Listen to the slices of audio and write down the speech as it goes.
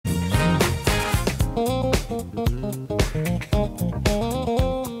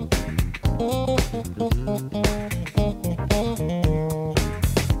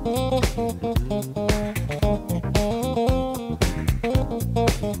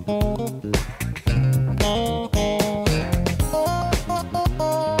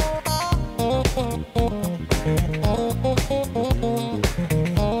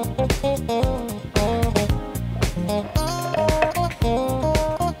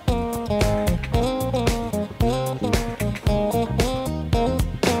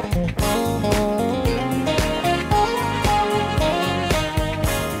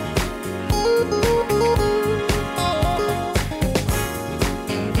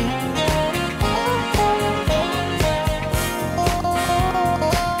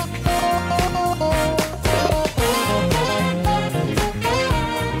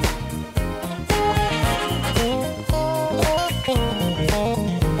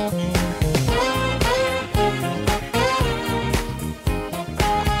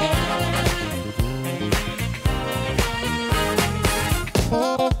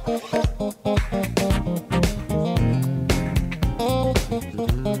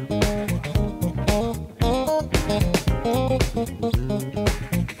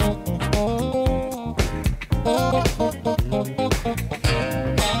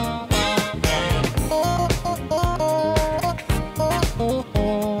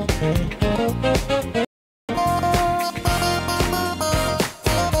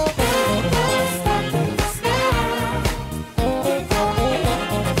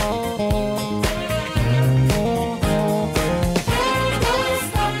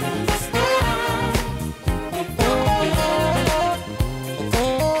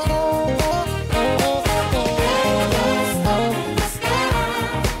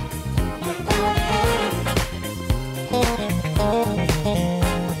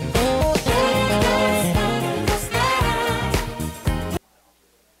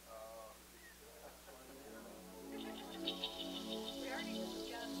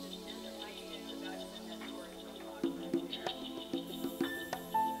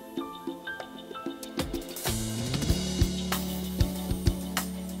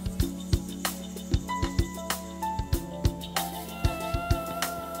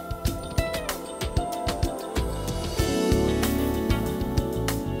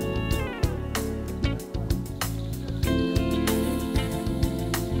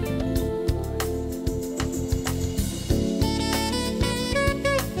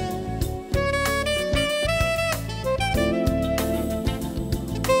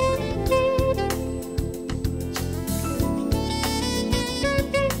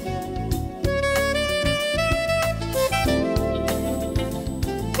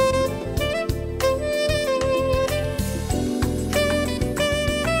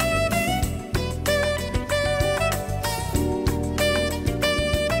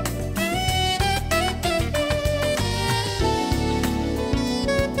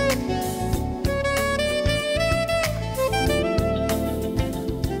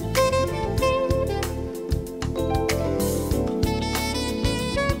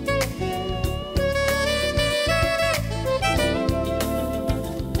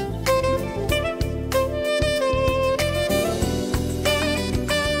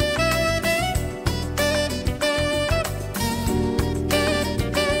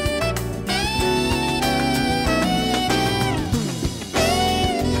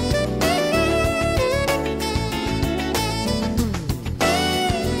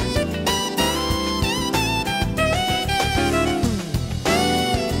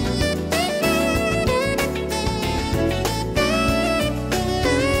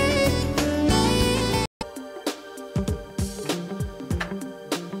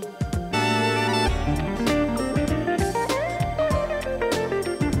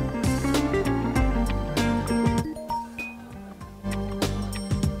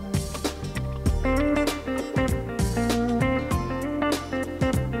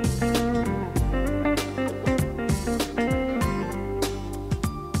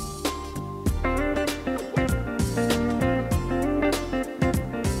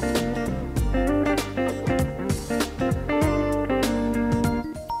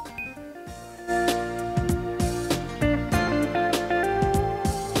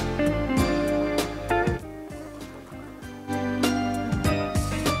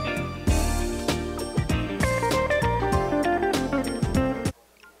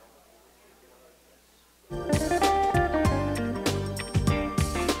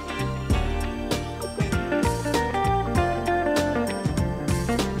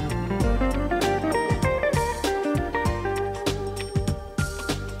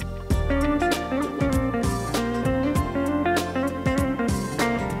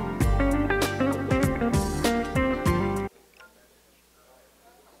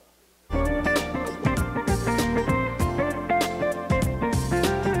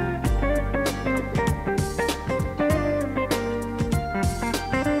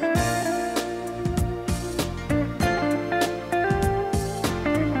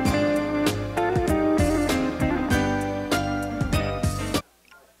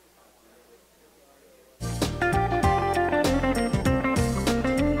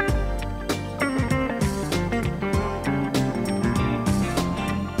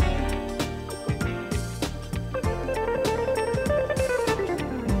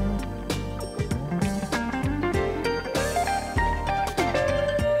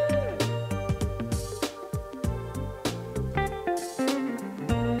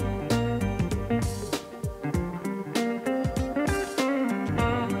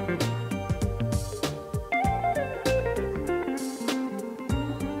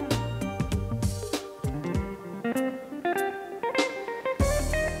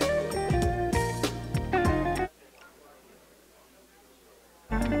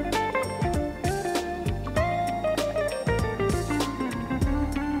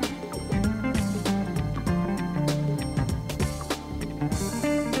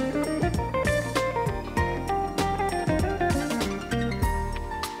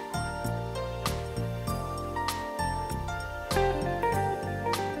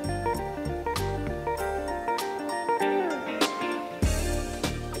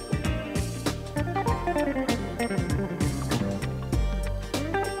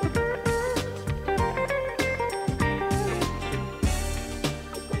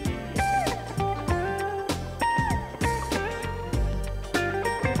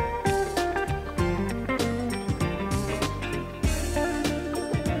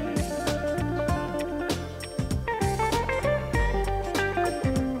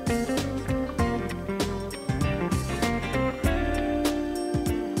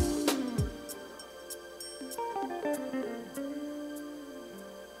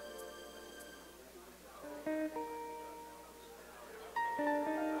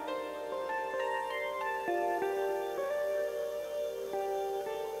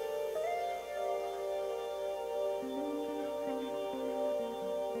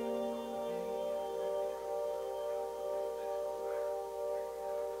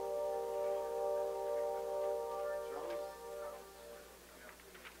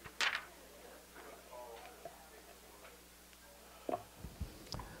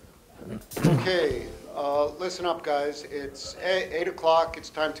Okay, listen up, guys. It's 8 o'clock. It's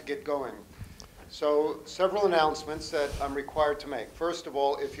time to get going. So, several announcements that I'm required to make. First of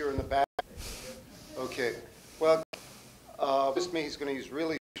all, if you're in the back, okay. Well, with me, he's going to use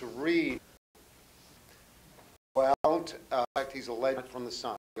really to read. Well, in fact, he's a legend from the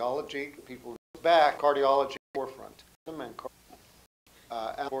sun. Cardiology, people back, cardiology forefront. And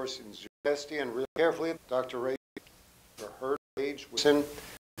of course, in Zubesti and really carefully, Dr. Raizner, her age was in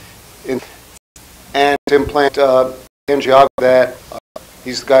and implant angiography that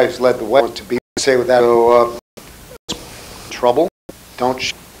he's the guy who's led the way. To be say with that, so trouble,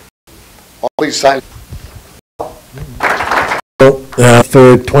 don't all these signs.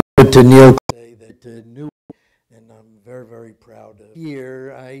 For 20 to Neil say that new, and I'm very, very proud of.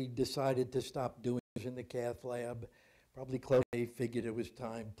 Here, I decided to stop doing this in the cath lab. Probably close. I figured it was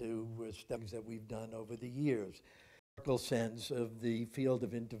time to studies that we've done over the years. Sense of the field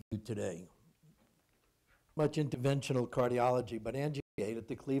of interview today. Much interventional cardiology, but angiography at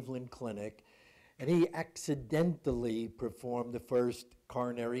the Cleveland Clinic, and he accidentally performed the first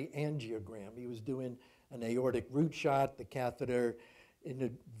coronary angiogram. He was doing an aortic root shot. The catheter,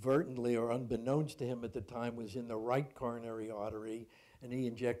 inadvertently or unbeknownst to him at the time, was in the right coronary artery, and he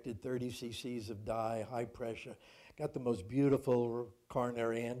injected 30 cc's of dye, high pressure. Got the most beautiful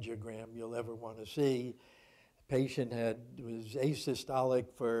coronary angiogram you'll ever want to see. The patient was asystolic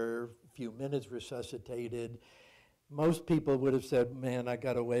for a few minutes, resuscitated. Most people would have said, man, I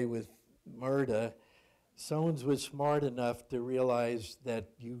got away with murder. Soanes was smart enough to realize that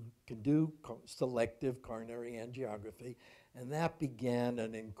you can do selective coronary angiography, and that began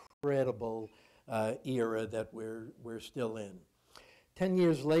an incredible era that we're still in. 10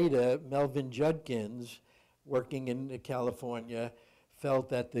 years later, Melvin Judkins, working in California, felt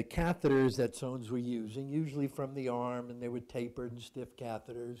that the catheters that Soanes were using, usually from the arm, and they were tapered and stiff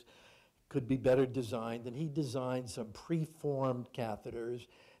catheters, could be better designed, and he designed some preformed catheters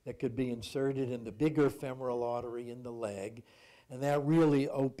that could be inserted in the bigger femoral artery in the leg, and that really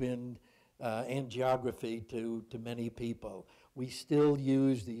opened angiography to many people. We still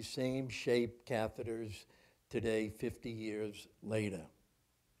use these same shaped catheters today, 50 years later.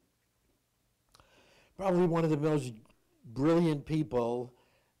 Probably one of the most brilliant people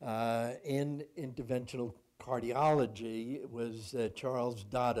in interventional cardiology was Charles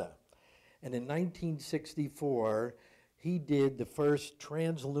Dada. And in 1964, he did the first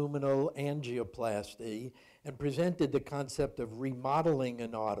transluminal angioplasty and presented the concept of remodeling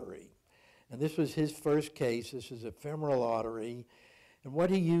an artery. And this was his first case. This is a femoral artery. And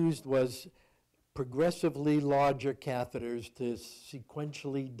what he used was progressively larger catheters to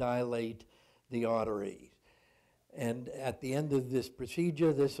sequentially dilate the artery. And at the end of this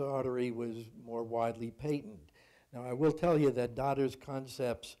procedure, this artery was more widely patent. Now, I will tell you that Dada's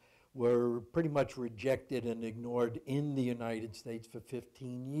concepts were pretty much rejected and ignored in the United States for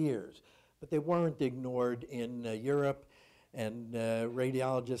 15 years. But they weren't ignored in Europe, and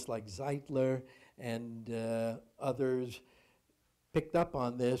radiologists like Zeitler and others picked up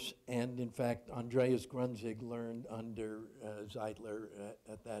on this, and in fact, Andreas Grunzig learned under Zeitler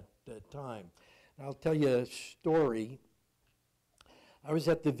at that time. And I'll tell you a story. I was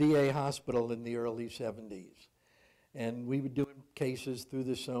at the VA hospital in the early 70s. And we were doing cases through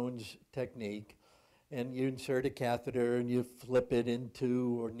the Soanes technique, and you insert a catheter and you flip it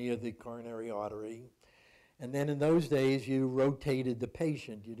into or near the coronary artery. And then in those days, you rotated the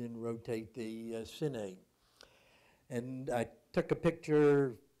patient. You didn't rotate the cine. And I took a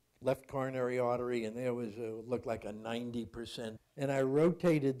picture, left coronary artery, and there was looked like a 90%. And I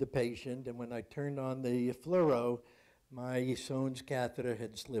rotated the patient, and when I turned on the fluoro, my Soanes catheter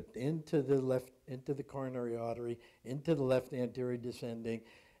had slipped into the coronary artery, into the left anterior descending,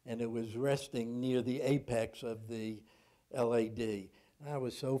 and it was resting near the apex of the LAD. I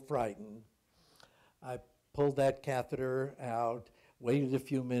was so frightened. I pulled that catheter out, waited a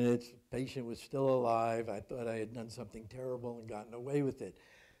few minutes, the patient was still alive. I thought I had done something terrible and gotten away with it.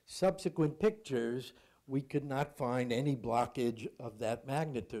 Subsequent pictures, we could not find any blockage of that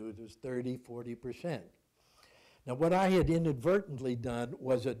magnitude. It was 30, 40%. Now, what I had inadvertently done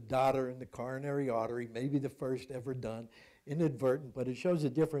was a daughter in the coronary artery, maybe the first ever done, inadvertent, but it shows the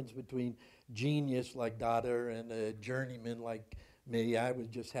difference between genius like Dada and a journeyman like me. I was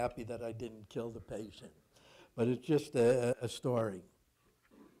just happy that I didn't kill the patient. But it's just a story.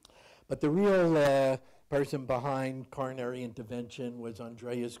 But the real person behind coronary intervention was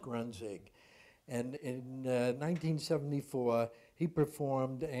Andreas Grunzig. And in 1974, he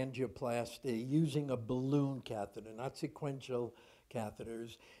performed angioplasty using a balloon catheter, not sequential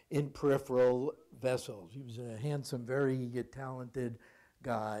catheters, in peripheral vessels. He was a handsome, very talented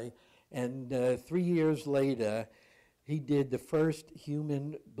guy. And 3 years later, he did the first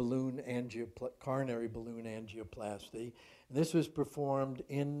human coronary balloon angioplasty. And this was performed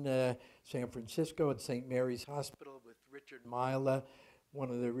in San Francisco at St. Mary's Hospital with Richard Myler, one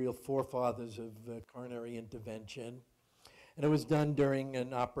of the real forefathers of coronary intervention. And it was done during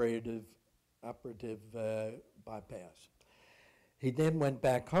an operative bypass. He then went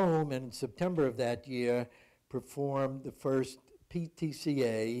back home and in September of that year performed the first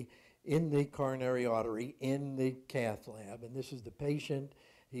PTCA in the coronary artery in the cath lab. And this is the patient.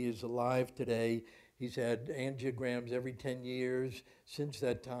 He is alive today. He's had angiograms every 10 years since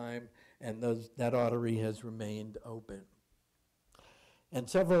that time, and that artery has remained open. And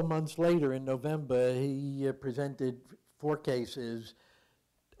several months later, in November, he presented 4 cases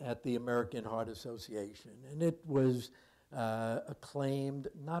at the American Heart Association. And it was acclaimed,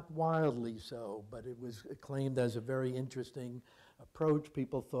 not wildly so, but it was acclaimed as a very interesting approach.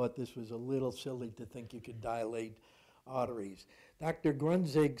 People thought this was a little silly to think you could dilate arteries. Dr.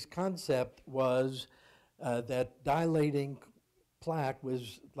 Grunzig's concept was that dilating plaque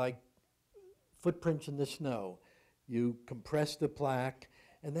was like footprints in the snow. You compress the plaque,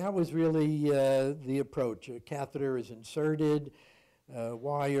 and that was really the approach. A catheter is inserted,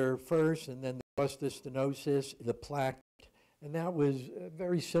 wire first, and then the costus stenosis, the plaque. And that was a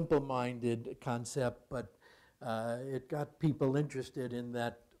very simple-minded concept, but it got people interested in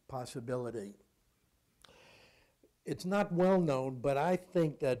that possibility. It's not well known, but I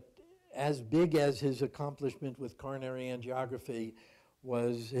think that as big as his accomplishment with coronary angiography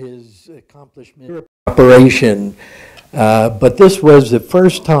was his accomplishment operation. But this was the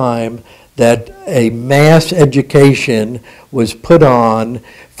first time that a mass education was put on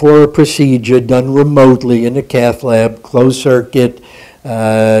for a procedure done remotely in a cath lab, closed circuit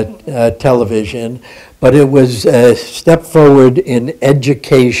television. But it was a step forward in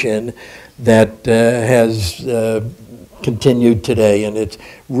education that has continued today, and it's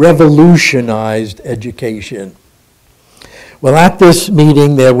revolutionized education. Well, at this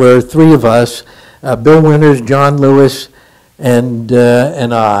meeting, there were 3 of us, Bill Winters, John Lewis, and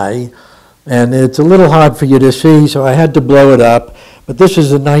I. And it's a little hard for you to see, so I had to blow it up. But this is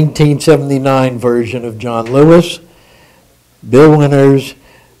the 1979 version of John Lewis, Bill Winters,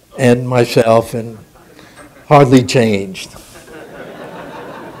 and myself, and hardly changed.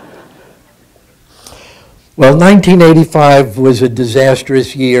 Well, 1985 was a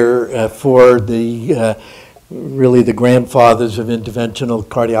disastrous year for really the grandfathers of interventional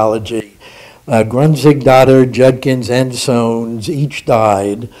cardiology. Grunzig, Dodder, Judkins, and Soanes each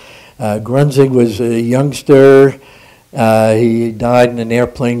died. Grunzig was a youngster. He died in an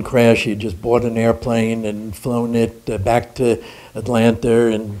airplane crash. He had just bought an airplane and flown it back to Atlanta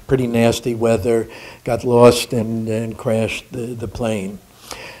in pretty nasty weather, got lost and crashed the plane.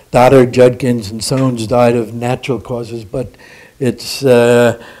 Dodder, Judkins, and Soanes died of natural causes, but it's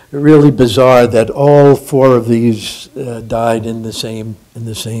really bizarre that all 4 of these died in the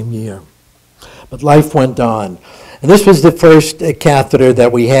same year. But life went on. And this was the first catheter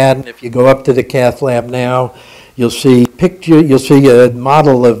that we had. And if you go up to the cath lab now, you'll see a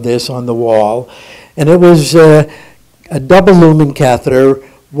model of this on the wall. And it was a double lumen catheter.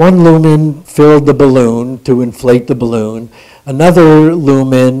 1 lumen filled the balloon to inflate the balloon. Another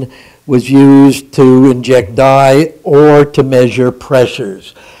lumen was used to inject dye or to measure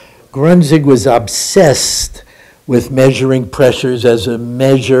pressures. Grunzig was obsessed with measuring pressures as a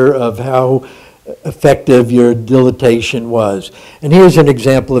measure of how effective your dilatation was. And here's an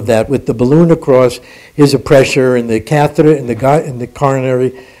example of that. With the balloon across, here's a pressure in the catheter, in the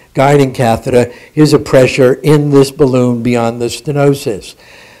coronary guiding catheter. Here's a pressure in this balloon beyond the stenosis.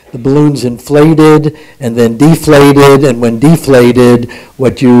 The balloon's inflated and then deflated, and when deflated,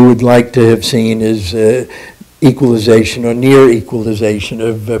 what you would like to have seen is equalization or near equalization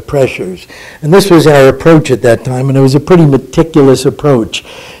of pressures. And this was our approach at that time, and it was a pretty meticulous approach.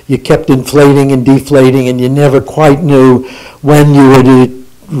 You kept inflating and deflating, and you never quite knew when you would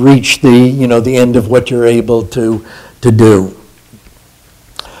reach the end of what you're able to do.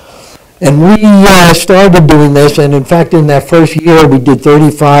 And we started doing this, and in fact, in that first year, we did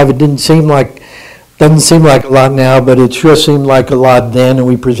 35. It doesn't seem like a lot now, but it sure seemed like a lot then. And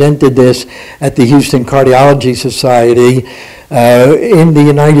we presented this at the Houston Cardiology Society. In the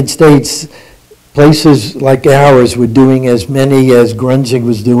United States, places like ours were doing as many as Grunzig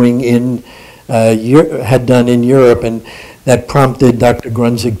was doing had done in Europe, and that prompted Dr.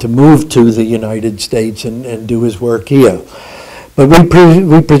 Grunzig to move to the United States and do his work here. But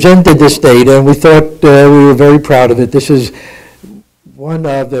we presented this data, and we thought we were very proud of it. This is one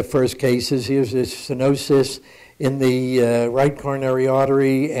of the first cases. Here's this stenosis in the right coronary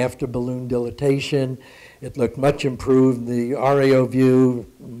artery after balloon dilatation. It looked much improved. The RAO view,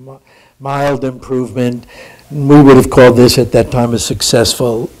 mild improvement. We would have called this at that time a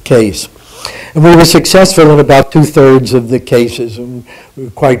successful case. And we were successful in about 2/3 of the cases, and we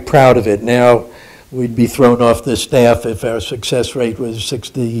were quite proud of it. Now, we'd be thrown off the staff if our success rate was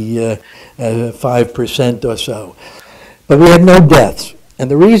 65% or so. But we had no deaths. And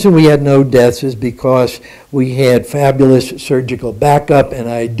the reason we had no deaths is because we had fabulous surgical backup, and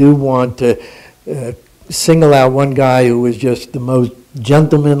I do want to single out one guy who was just the most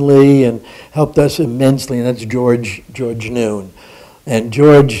gentlemanly and helped us immensely, and that's George Noon. And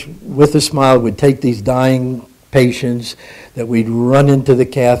George, with a smile, would take these dying patients that we'd run into the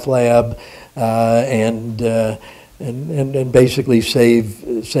cath lab and basically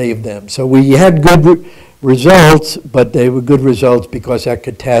save them. So we had good results, but they were good results because our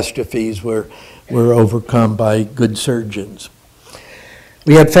catastrophes were overcome by good surgeons.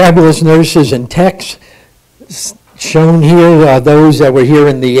 We had fabulous nurses and techs. Shown here are those that were here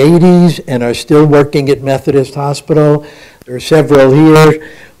in the 80s and are still working at Methodist Hospital. There are several here.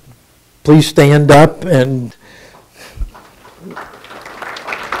 Please stand up and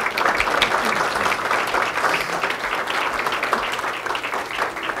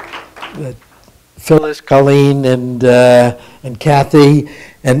Phyllis, Colleen, and Kathy,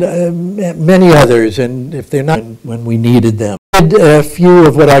 and many others, and if they're not, when we needed them. A few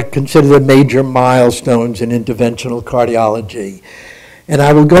of what I consider the major milestones in interventional cardiology. And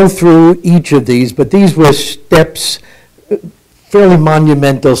I will go through each of these, but these were steps, fairly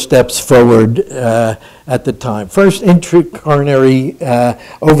monumental steps forward at the time. First, intracoronary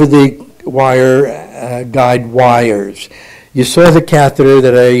over-the-wire guide wires. You saw the catheter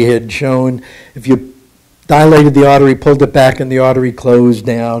that I had shown. If you dilated the artery, pulled it back, and the artery closed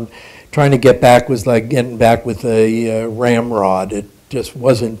down, trying to get back was like getting back with a ramrod. It just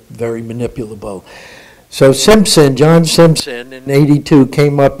wasn't very manipulable. So John Simpson, in '82,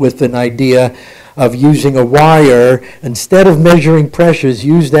 came up with an idea of using a wire. Instead of measuring pressures,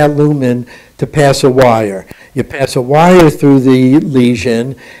 use that lumen to pass a wire. You pass a wire through the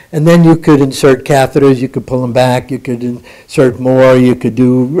lesion, and then you could insert catheters, you could pull them back, you could insert more, you could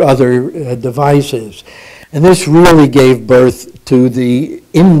do other devices. And this really gave birth to the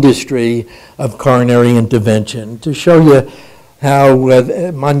industry of coronary intervention. To show you how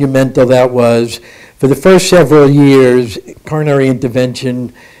monumental that was, for the first several years, coronary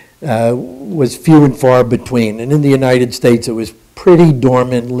intervention was few and far between. And in the United States, it was pretty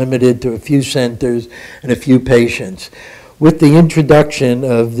dormant, limited to a few centers and a few patients. With the introduction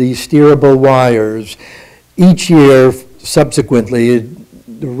of these steerable wires, each year subsequently,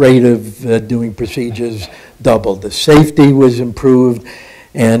 the rate of doing procedures doubled. The safety was improved,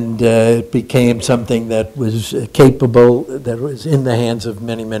 and it became something that was capable, that was in the hands of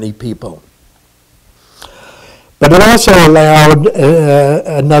many, many people. But it also allowed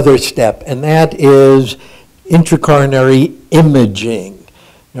another step, and that is intracoronary imaging.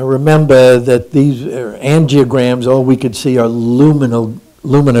 Now remember that these are angiograms, all we could see are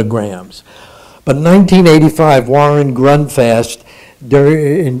luminograms. But in 1985, Warren Grunfast,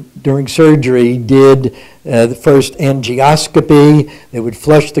 during surgery, did the first angioscopy. They would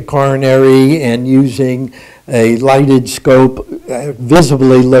flush the coronary and using a lighted scope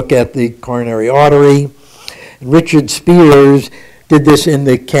visibly look at the coronary artery. And Richard Spears did this in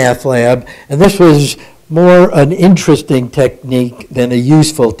the cath lab, and this was more an interesting technique than a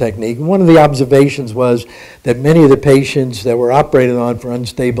useful technique. And one of the observations was that many of the patients that were operated on for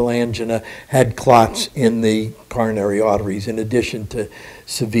unstable angina had clots in the coronary arteries in addition to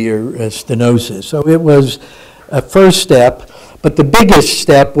severe stenosis. So it was a first step, but the biggest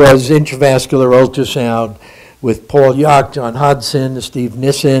step was intravascular ultrasound with Paul Yock, John Hodson, Steve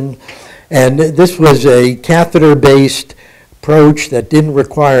Nissen, and this was a catheter-based approach that didn't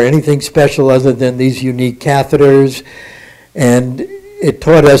require anything special other than these unique catheters. And it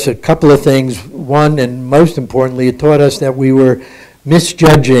taught us a couple of things. One, and most importantly, it taught us that we were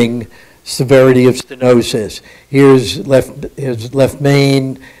misjudging severity of stenosis. Here's left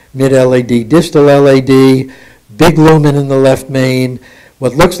main, mid-LAD, distal LAD, big lumen in the left main.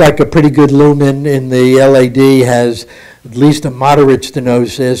 What looks like a pretty good lumen in the LAD has at least a moderate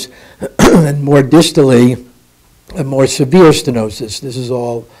stenosis, and more distally, a more severe stenosis. This is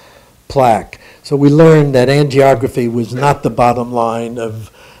all plaque. So we learned that angiography was not the bottom line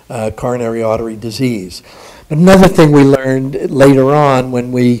of coronary artery disease. But another thing we learned later on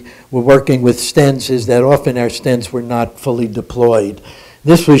when we were working with stents is that often our stents were not fully deployed.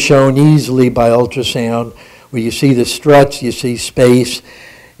 This was shown easily by ultrasound, where you see the struts, you see space,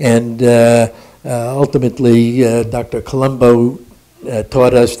 and Ultimately, Dr. Colombo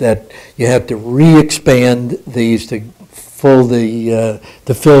taught us that you have to re-expand these to fill the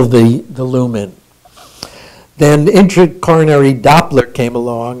lumen. Then intracoronary Doppler came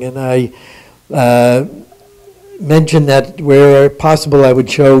along, and I mentioned that where possible I would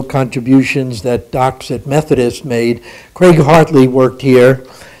show contributions that docs at Methodist made. Craig Hartley worked here.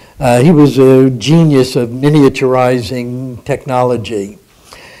 He was a genius of miniaturizing technology.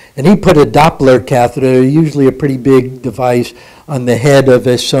 And he put a Doppler catheter, usually a pretty big device, on the head of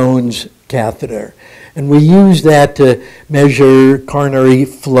a Sohn's catheter. And we use that to measure coronary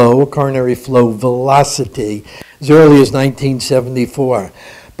flow velocity, as early as 1974.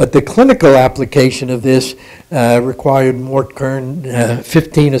 But the clinical application of this required Mort Kern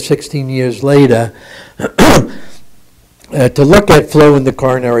 15 or 16 years later to look at flow in the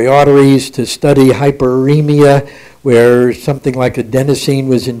coronary arteries, to study hyperemia, where something like adenosine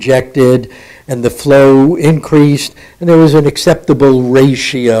was injected and the flow increased, and there was an acceptable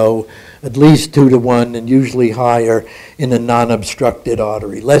ratio, at least 2 to 1, and usually higher in a non-obstructed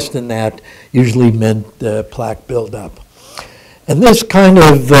artery. Less than that usually meant plaque buildup. And this kind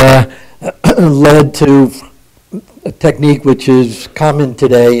of led to a technique which is common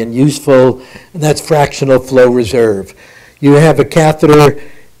today and useful, and that's fractional flow reserve. You have a catheter,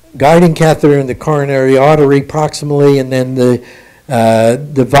 guiding catheter in the coronary artery proximally, and then the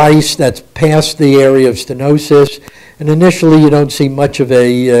device that's past the area of stenosis. And initially you don't see much of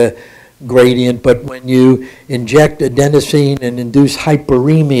a gradient, but when you inject adenosine and induce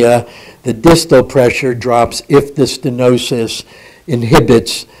hyperemia, the distal pressure drops if the stenosis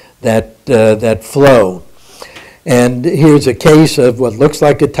inhibits that flow. And here's a case of what looks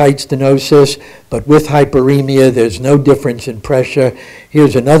like a tight stenosis, but with hyperemia, there's no difference in pressure.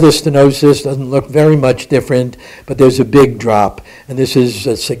 Here's another stenosis, doesn't look very much different, but there's a big drop. And this is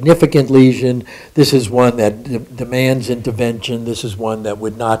a significant lesion. This is one that demands intervention. This is one that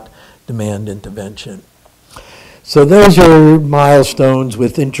would not demand intervention. So those are milestones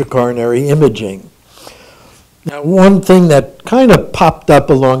with intracoronary imaging. Now, one thing that kind of popped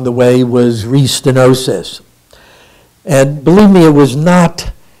up along the way was restenosis. And believe me, it was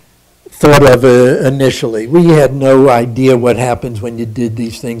not thought of initially. We had no idea what happens when you did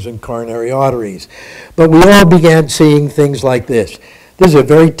these things in coronary arteries. But we all began seeing things like this. This is a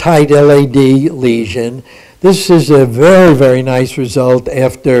very tight LAD lesion. This is a very, very nice result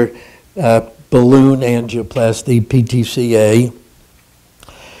after balloon angioplasty, PTCA.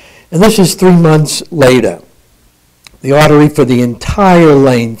 And this is 3 months later. The artery for the entire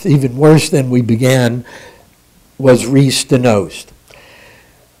length, even worse than we began, was re-stenosed.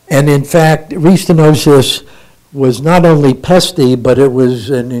 And in fact, restenosis was not only pesty, but it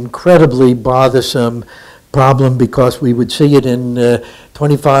was an incredibly bothersome problem because we would see it in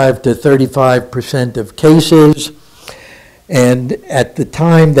 25 to 35% of cases. And at the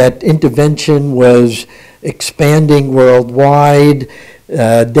time that intervention was expanding worldwide,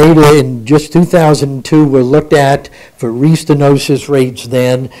 data in just 2002 were looked at for restenosis rates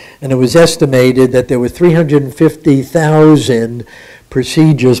then, and it was estimated that there were 350,000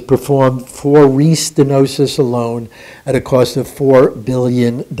 procedures performed for restenosis alone at a cost of $4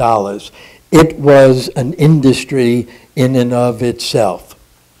 billion. It was an industry in and of itself.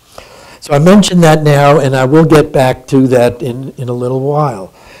 So I mentioned that now, and I will get back to that in a little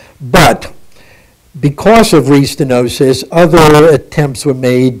while. But because of restenosis, other attempts were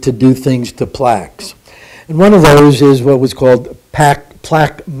made to do things to plaques. And one of those is what was called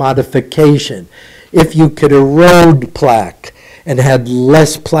plaque modification. If you could erode plaque and had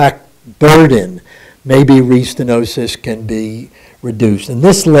less plaque burden, maybe restenosis can be reduced. And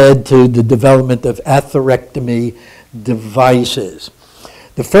this led to the development of atherectomy devices.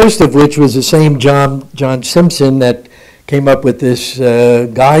 The first of which was the same John Simpson that came up with this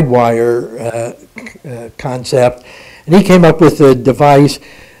guide wire concept. And he came up with a device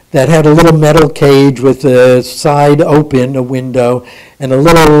that had a little metal cage with a side open, a window, and a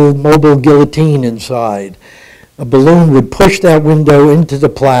little mobile guillotine inside. A balloon would push that window into the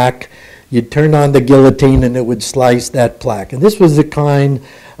plaque. You'd turn on the guillotine and it would slice that plaque. And this was the kind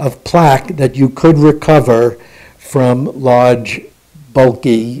of plaque that you could recover from large,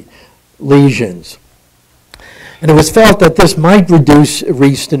 bulky lesions. And it was felt that this might reduce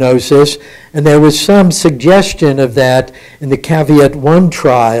restenosis, and there was some suggestion of that in the Caveat 1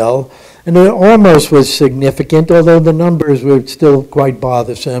 trial, and it almost was significant, although the numbers were still quite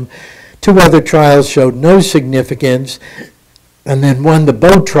bothersome. 2 other trials showed no significance, and then one, the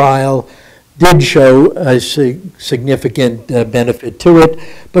Bow trial, did show a significant benefit to it.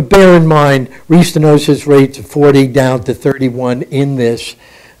 But bear in mind, restenosis rates of 40 down to 31 in this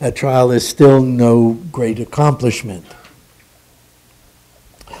trial is still no great accomplishment.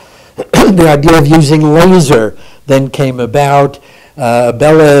 The idea of using laser then came about.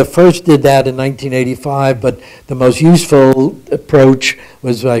 Bella first did that in 1985, but the most useful approach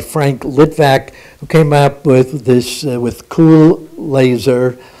was by Frank Litvak, who came up with this with cool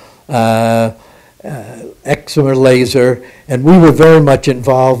laser, excimer laser, and we were very much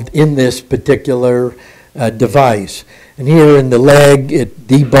involved in this particular device. And here in the leg, it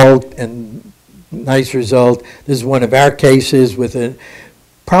debulked, and nice result. This is one of our cases with a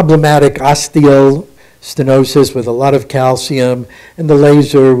problematic osteal stenosis with a lot of calcium, and the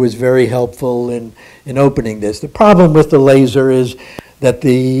laser was very helpful in opening this. The problem with the laser is that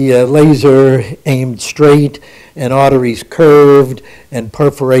the laser aimed straight and arteries curved, and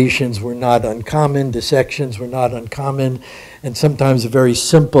perforations were not uncommon, dissections were not uncommon, and sometimes a very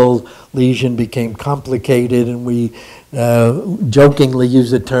simple lesion became complicated, and we jokingly use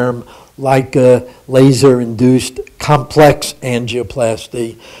the term like a laser-induced complex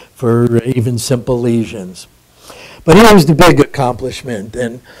angioplasty for even simple lesions. But here was the big accomplishment.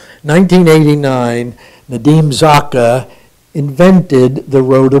 In 1989, Nadim Zakka invented the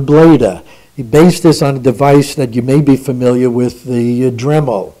rotoblator. He based this on a device that you may be familiar with, the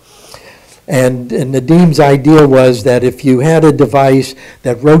Dremel. And Nadim's idea was that if you had a device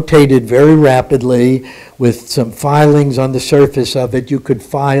that rotated very rapidly with some filings on the surface of it, you could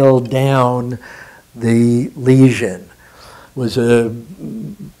file down the lesion. It was a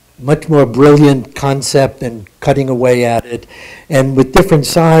much more brilliant concept than cutting away at it. And with different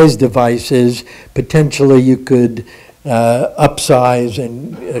size devices, potentially you could upsize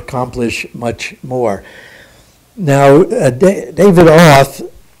and accomplish much more. Now, David Auth,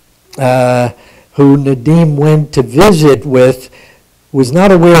 who Nadim went to visit with, was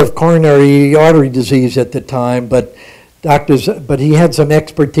not aware of coronary artery disease at the time, but he had some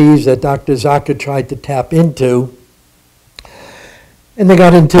expertise that Dr. Zakka tried to tap into. And they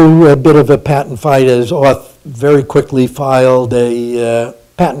got into a bit of a patent fight as Auth very quickly filed a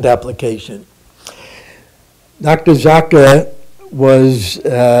patent application. Dr. Zakka was,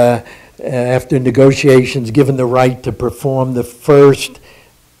 after negotiations, given the right to perform the first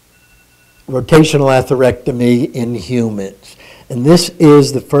rotational atherectomy in humans. And this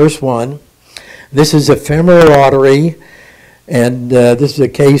is the first one. This is a femoral artery, and this is a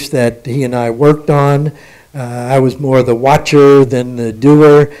case that he and I worked on. I was more the watcher than the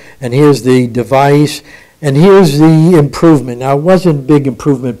doer, and here's the device, and here's the improvement. Now, it wasn't big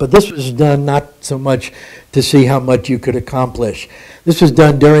improvement, but this was done not so much to see how much you could accomplish. This was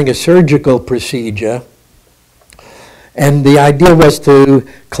done during a surgical procedure, and the idea was to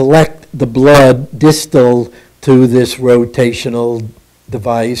collect the blood distal to this rotational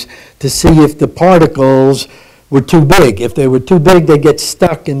device to see if the particles were too big. If they were too big, they get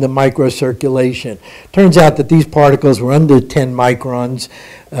stuck in the microcirculation. Turns out that these particles were under 10 microns,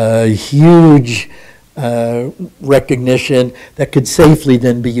 huge recognition that could safely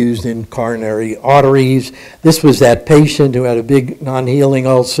then be used in coronary arteries. This was that patient who had a big non-healing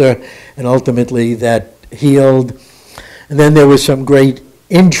ulcer, and ultimately that healed. And then there was some great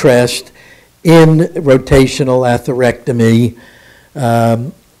interest in rotational atherectomy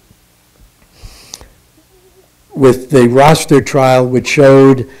with the roster trial, which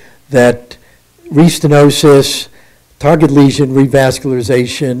showed that restenosis, target lesion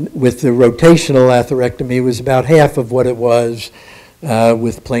revascularization with the rotational atherectomy was about half of what it was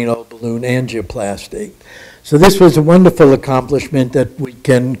with plain old balloon angioplasty. So this was a wonderful accomplishment that we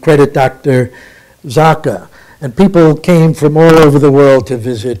can credit Dr. Zakka. And people came from all over the world to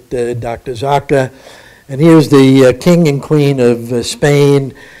visit Dr. Zakka. And here's the king and queen of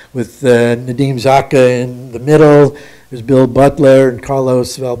Spain with Nadim Zakka in the middle. There's Bill Butler and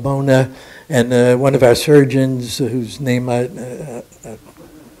Carlos Valbona, and one of our surgeons whose name I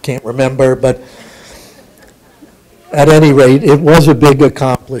can't remember, but at any rate, it was a big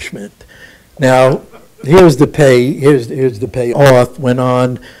accomplishment. Now, here's the pay. Here's the pay. Auth went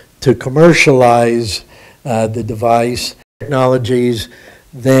on to commercialize the device. Technologies,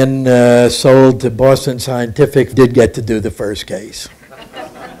 then sold to Boston Scientific. Did get to do the first case.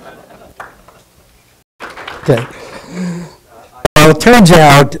 Okay. Well, it turns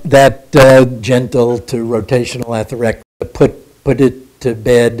out that gentle to rotational atherectomy put it to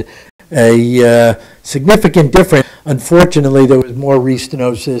bed a significant difference. Unfortunately, there was more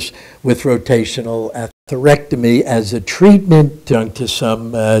restenosis with rotational atherectomy as a treatment to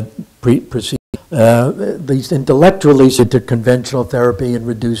some procedures. These intellectually to conventional therapy in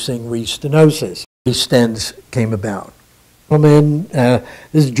reducing restenosis. These stents came about. This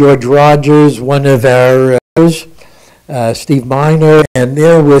is George Rogers, one of our Steve Miner, and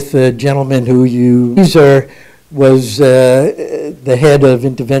they're with a gentleman who Raizner was the head of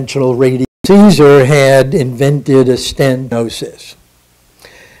interventional radiology. Raizner had invented a stenosis.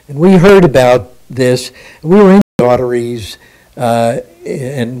 And we heard about this. We were in the arteries,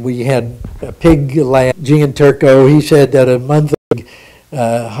 and we had a pig lab, Gian Turco. He said that a month ago,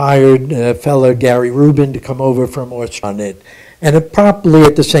 hired a fellow, Gary Rubin, to come over from Australia. And it probably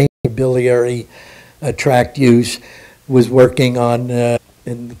at the same biliary tract use was working on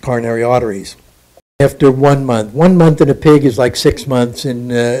in the coronary arteries. After 1 month. 1 month in a pig is like 6 months,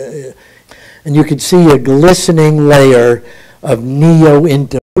 and you could see a glistening layer of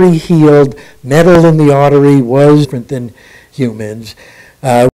neo-intima. Healed metal in the artery was different than humans.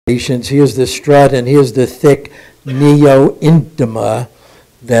 Patients, here's the strut, and here's the thick neo-intima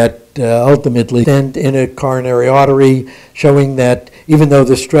that ultimately stent in a coronary artery, showing that even though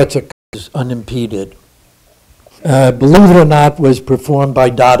the struts are unimpeded. Believe it or not, was performed by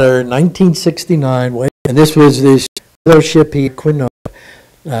Dotter in 1969, and this was this fellowship he Quinno,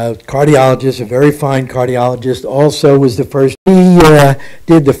 cardiologist, a very fine cardiologist, also was the first. He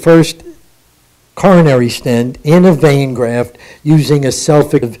did the first coronary stent in a vein graft using a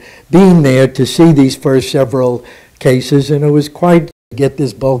self being there to see these first several cases, and it was quite to get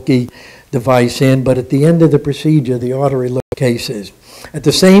this bulky device in, but at the end of the procedure, the artery looked cases. At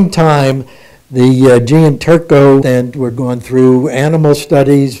the same time, the Gian Turco stent were going through animal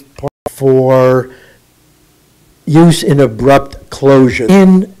studies for use in abrupt closure.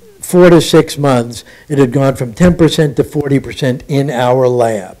 In 4 to 6 months, it had gone from 10% to 40% in our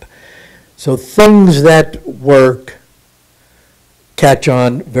lab. So things that work catch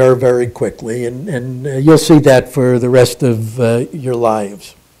on very, very quickly, and you'll see that for the rest of your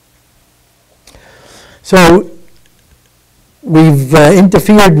lives. So we've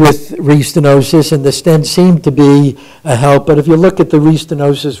interfered with restenosis, and the stents seem to be a help, but if you look at the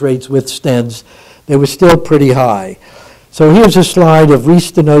restenosis rates with stents, they were still pretty high. So here's a slide of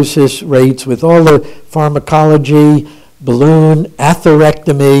restenosis rates with all the pharmacology, balloon,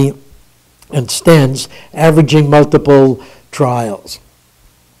 atherectomy, and stents, averaging multiple trials.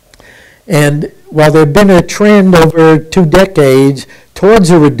 And while there had been a trend over 2 decades towards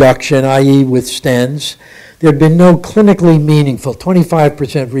a reduction, i.e. with stents, there had been no clinically meaningful.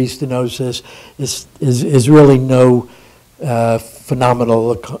 25% restenosis is really no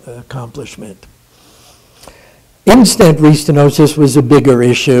phenomenal accomplishment. In-stent restenosis was a bigger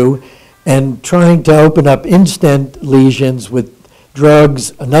issue, and trying to open up in-stent lesions with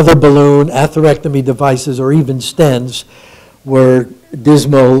drugs, another balloon, atherectomy devices, or even stents were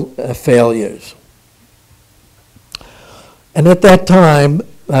dismal failures. And at that time,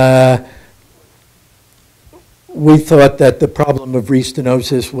 we thought that the problem of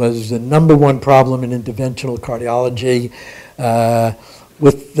restenosis was the #1 problem in interventional cardiology.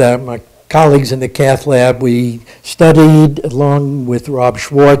 With my colleagues in the cath lab, we studied, along with Rob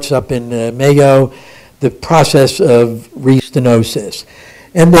Schwartz up in Mayo, the process of restenosis.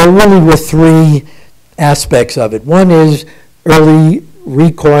 And there really were 3 aspects of it. One is early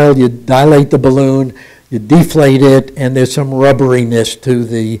recoil. You dilate the balloon, you deflate it, and there's some rubberiness to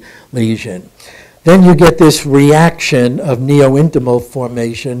the lesion. Then you get this reaction of neointimal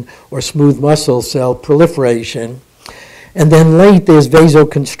formation or smooth muscle cell proliferation. And then late, there's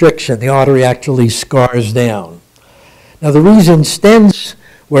vasoconstriction. The artery actually scars down. Now, the reason stents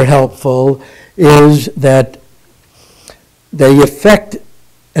were helpful is that they affect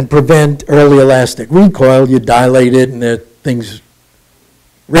and prevent early elastic recoil. You dilate it and the thing's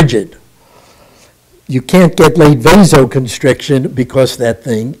rigid. You can't get late vasoconstriction because that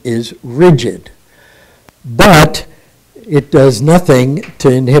thing is rigid. But it does nothing to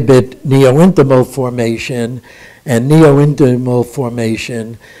inhibit neointimal formation, and neointimal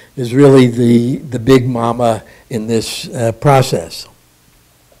formation is really the big mama in this process.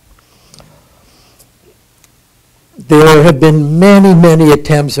 There have been many, many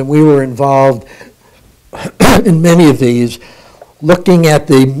attempts, and we were involved in many of these, looking at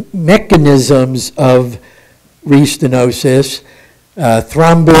the mechanisms of restenosis,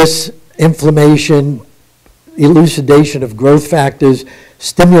 thrombus, inflammation, elucidation of growth factors,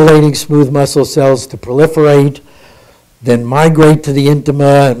 stimulating smooth muscle cells to proliferate, then migrate to the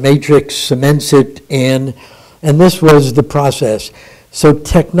intima, and matrix cements it in, and this was the process. So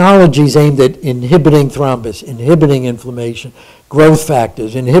technologies aimed at inhibiting thrombus, inhibiting inflammation, growth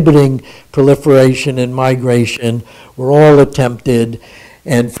factors, inhibiting proliferation and migration were all attempted,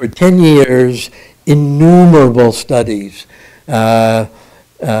 and for 10 years, innumerable studies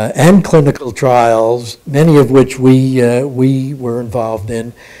and clinical trials, many of which we were involved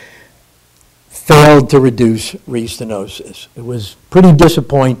in, failed to reduce restenosis. It was pretty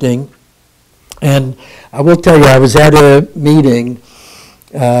disappointing. And I will tell you, I was at a meeting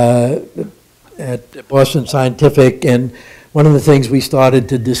at Boston Scientific, and one of the things we started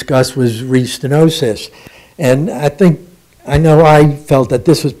to discuss was restenosis. And I know I felt that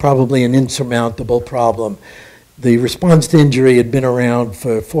this was probably an insurmountable problem. The response to injury had been around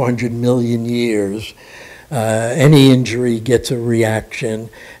for 400 million years. Any injury gets a reaction,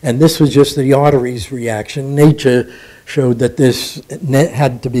 and this was just the arteries reaction. Nature showed that this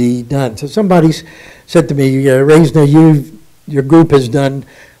had to be done. So somebody said to me, Raizner, your group has done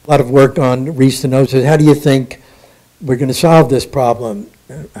a lot of work on restenosis. How do you think we're going to solve this problem?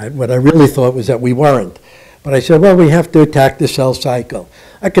 What I really thought was that we weren't. But I said, well, we have to attack the cell cycle.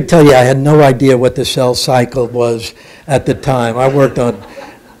 I could tell you I had no idea what the cell cycle was at the time. I worked on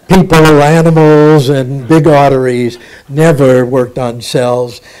people, animals, and big arteries, never worked on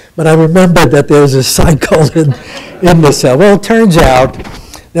cells. But I remembered that there was a cycle in the cell. Well, it turns out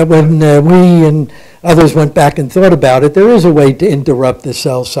that when we and others went back and thought about it, there is a way to interrupt the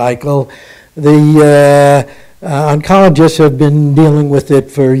cell cycle. The oncologists have been dealing with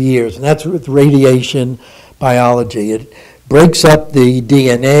it for years, and that's with radiation biology. It breaks up the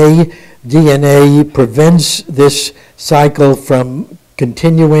DNA. DNA prevents this cycle from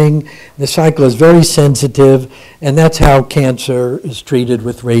continuing. The cycle is very sensitive, and that's how cancer is treated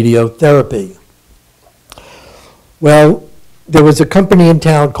with radiotherapy. Well, there was a company in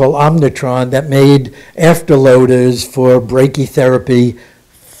town called Omnitron that made afterloaders for brachytherapy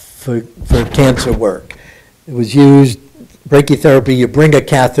for cancer work. It was used, brachytherapy, you bring a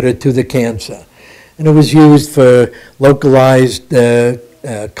catheter to the cancer. And it was used for localized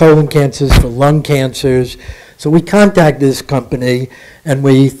colon cancers, for lung cancers. So we contacted this company, and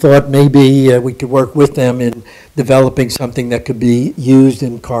we thought maybe we could work with them in developing something that could be used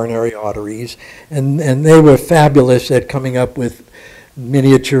in coronary arteries. And they were fabulous at coming up with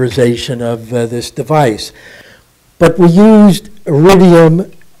miniaturization of this device. But we used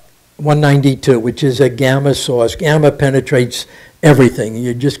iridium-192, which is a gamma source. Gamma penetrates everything.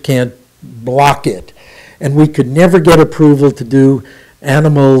 You just can't block it. And we could never get approval to do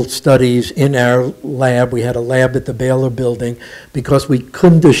animal studies in our lab. We had a lab at the Baylor building because we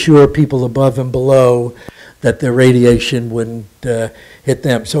couldn't assure people above and below that the radiation wouldn't hit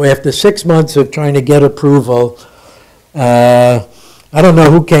them. So after 6 months of trying to get approval, I don't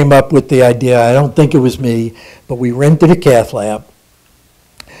know who came up with the idea. I don't think it was me, but we rented a cath lab.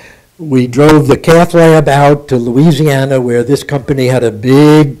 We drove the cath lab out to Louisiana, where this company had a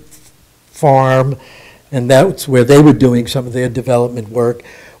big farm, and that's where they were doing some of their development work.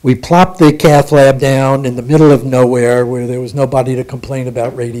 We plopped the cath lab down in the middle of nowhere where there was nobody to complain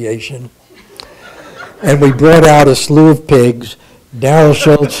about radiation. And we brought out a slew of pigs. Darrell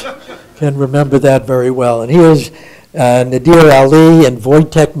Schultz can remember that very well. And here's Nadir Ali and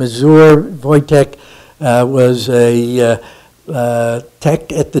Wojtek Mazur. Wojtek was a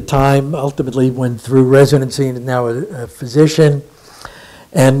tech at the time, ultimately went through residency and is now a physician.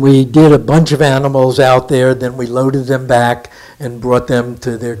 And we did a bunch of animals out there, then we loaded them back and brought them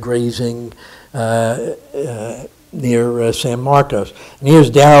to their grazing near San Marcos. And here's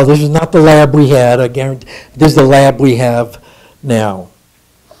Darrell. This is not the lab we had, I guarantee. This is the lab we have now.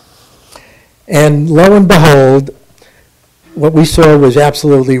 And lo and behold, what we saw was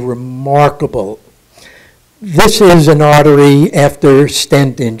absolutely remarkable. This is an artery after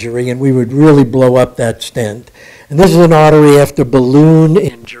stent injury, and we would really blow up that stent. And this is an artery after balloon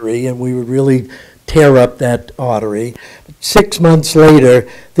injury, and we would really tear up that artery. 6 months later,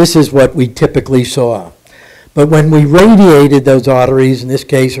 this is what we typically saw. But when we radiated those arteries, in this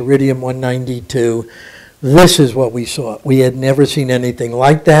case iridium-192, this is what we saw. We had never seen anything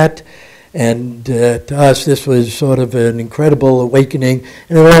like that. And to us, this was sort of an incredible awakening.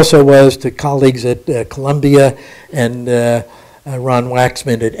 And it also was to colleagues at Columbia and Ron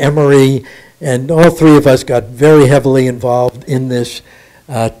Waxman at Emory. And all three of us got very heavily involved in this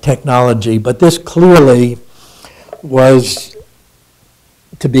technology. But this clearly was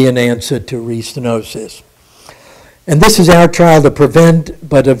to be an answer to restenosis. And this is our trial to prevent,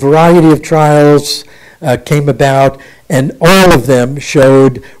 but a variety of trials came about, and all of them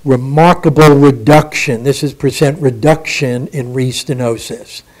showed remarkable reduction. This is percent reduction in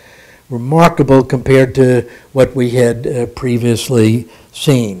restenosis. Remarkable compared to what we had previously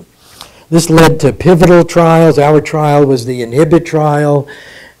seen. This led to pivotal trials. Our trial was the INHIBIT trial,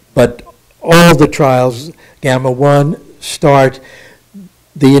 but all the trials, Gamma 1, START,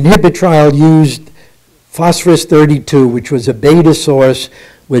 the INHIBIT trial used phosphorus 32, which was a beta source,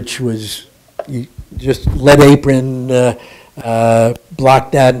 which was just lead apron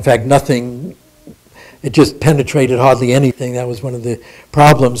blocked that. In fact, nothing it just penetrated hardly anything. That was one of the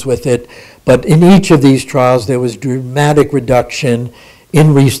problems with it. But in each of these trials, there was dramatic reduction in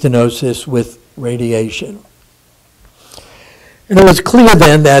restenosis with radiation. And it was clear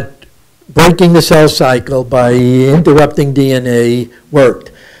then that breaking the cell cycle by interrupting DNA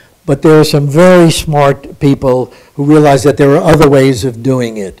worked. But there are some very smart people who realized that there were other ways of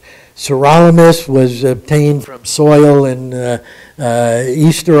doing it. Sirolimus was obtained from soil in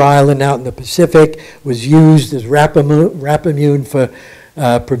Easter Island out in the Pacific, was used as rapamune for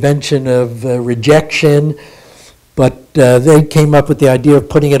prevention of rejection, but they came up with the idea of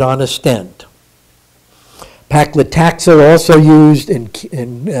putting it on a stent. Paclitaxel, also used in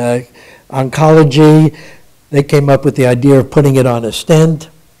oncology, they came up with the idea of putting it on a stent.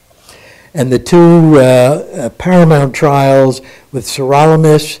 And the two paramount trials with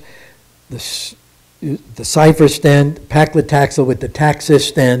sirolimus, the Cypher stent, paclitaxel with the Taxus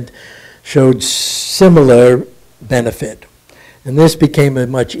stent, showed similar benefit. And this became a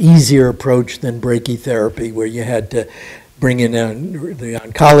much easier approach than brachytherapy, where you had to bring in the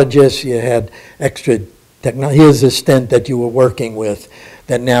oncologist, you had extra technology. Here's a stent that you were working with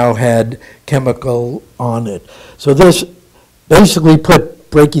that now had chemical on it. So this basically put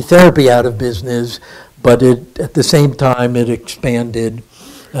brachytherapy out of business, but at the same time, it expanded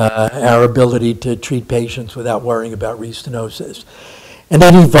our ability to treat patients without worrying about restenosis. And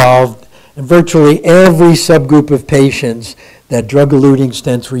that evolved, and virtually every subgroup of patients that drug-eluting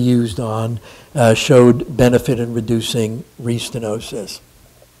stents were used on showed benefit in reducing restenosis.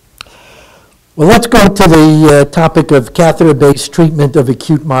 Well, let's go to the topic of catheter-based treatment of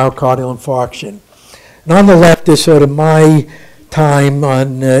acute myocardial infarction. And on the left is sort of my time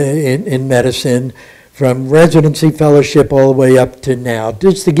in medicine, from residency fellowship all the way up to now,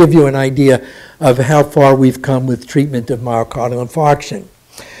 just to give you an idea of how far we've come with treatment of myocardial infarction.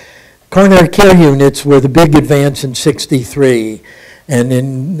 Coronary care units were the big advance in '63, and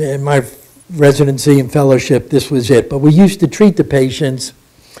in my residency and fellowship, this was it. But we used to treat the patients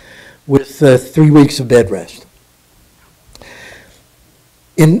with 3 weeks of bed rest.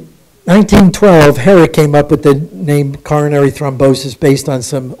 In 1912, Herrick came up with the name coronary thrombosis based on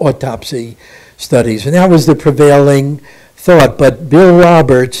some autopsy studies, and that was the prevailing thought. But Bill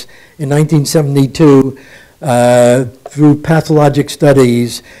Roberts, in 1972, through pathologic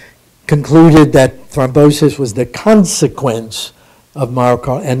studies, concluded that thrombosis was the consequence of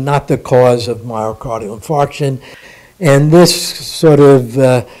myocardial and not the cause of myocardial infarction. And this sort of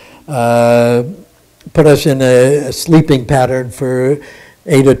put us in a sleeping pattern for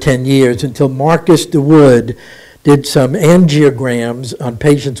 8 or 10 years until Marcus DeWood did some angiograms on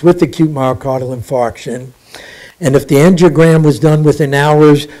patients with acute myocardial infarction. And if the angiogram was done within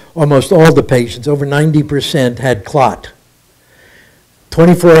hours, almost all the patients, over 90%, had clot.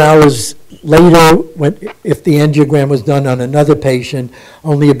 24 hours later, if the angiogram was done on another patient,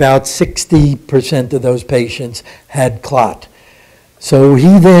 only about 60% of those patients had clot. So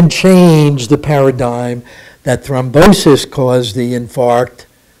he then changed the paradigm that thrombosis caused the infarct,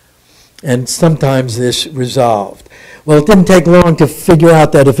 and sometimes this resolved. Well, it didn't take long to figure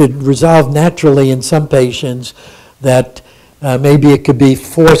out that if it resolved naturally in some patients, that maybe it could be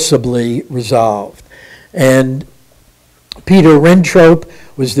forcibly resolved. And Peter Rentrope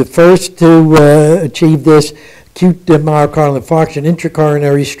was the first to achieve this. Acute myocardial infarction,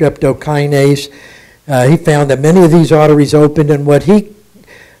 intracoronary streptokinase. He found that many of these arteries opened, and what he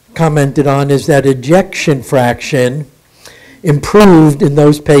commented on is that ejection fraction improved in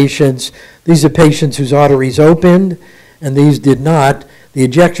those patients. These are patients whose arteries opened, and these did not. The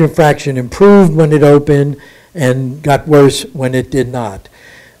ejection fraction improved when it opened and got worse when it did not.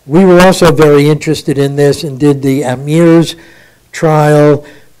 We were also very interested in this and did the AMIRS trial,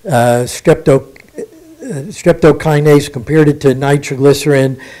 streptokinase, compared it to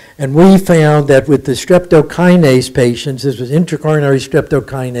nitroglycerin, and we found that with the streptokinase patients, this was intracoronary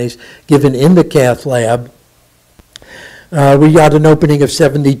streptokinase given in the cath lab, we got an opening of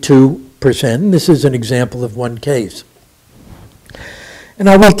 72%. This is an example of one case. And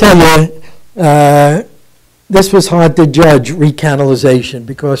I will tell you, this was hard to judge recanalization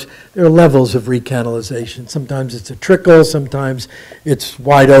because there are levels of recanalization. Sometimes it's a trickle, sometimes it's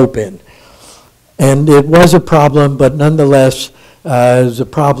wide open. And it was a problem, but nonetheless, it was a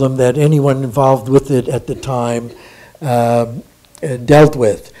problem that anyone involved with it at the time dealt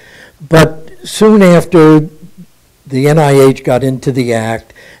with. But soon after, the NIH got into the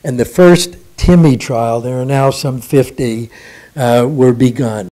act, and the first TIMI trial, there are now some 50, were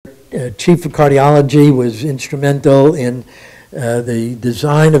begun. Chief of Cardiology was instrumental in the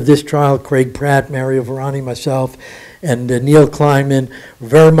design of this trial. Craig Pratt, Mario Verani, myself, and Neil Kleinman were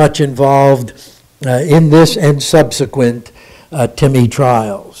very much involved in this and subsequent TIMI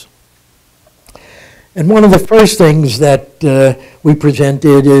trials. And one of the first things that we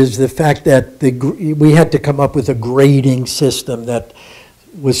presented is the fact that we had to come up with a grading system that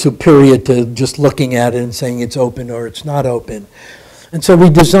was superior to just looking at it and saying it's open or it's not open. And so we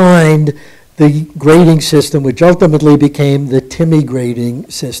designed the grading system, which ultimately became the TIMI grading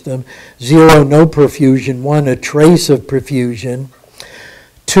system. 0, no perfusion. 1, a trace of perfusion.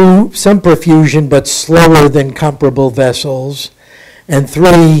 2, some perfusion but slower than comparable vessels. And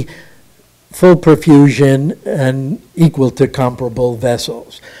 3, full perfusion and equal to comparable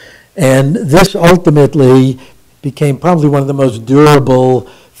vessels. And this ultimately became probably one of the most durable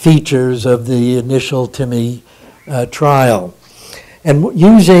features of the initial TIMI trial. And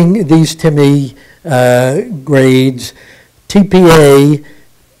using these TIMI grades, TPA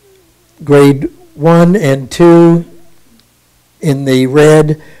grade 1 and 2 in the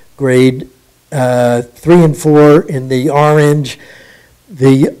red, grade 3 and 4 in the orange,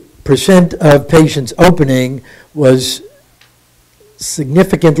 the percent of patients opening was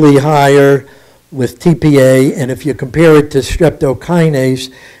significantly higher with TPA, and if you compare it to streptokinase,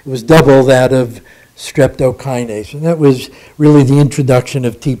 it was double that of streptokinase. And that was really the introduction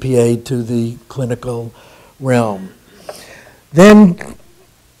of TPA to the clinical realm. Then,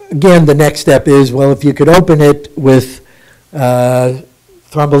 again, the next step is, well, if you could open it with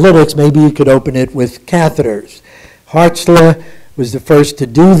thrombolytics, maybe you could open it with catheters. Hartzler was the first to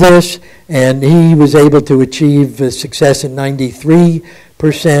do this, and he was able to achieve success in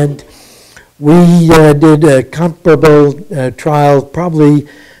 93%. We did a comparable trial, probably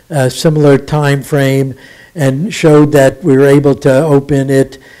a similar time frame, and showed that we were able to open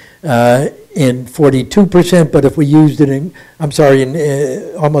it in 42%, but if we used it in,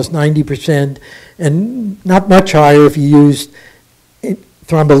 in almost 90%, and not much higher if you used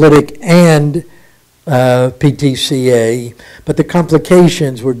thrombolytic and PTCA, but the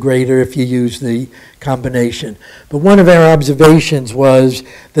complications were greater if you use the combination. But one of our observations was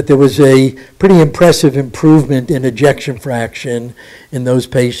that there was a pretty impressive improvement in ejection fraction in those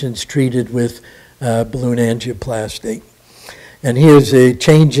patients treated with balloon angioplasty. And here's a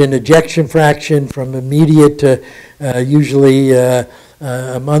change in ejection fraction from immediate to usually a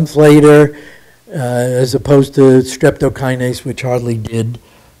month later, as opposed to streptokinase, which hardly did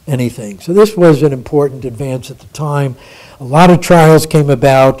anything. So this was an important advance at the time. A lot of trials came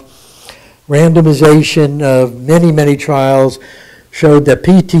about. Randomization of many, many trials showed that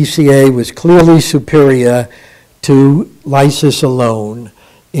PTCA was clearly superior to lysis alone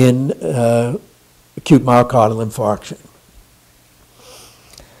in acute myocardial infarction.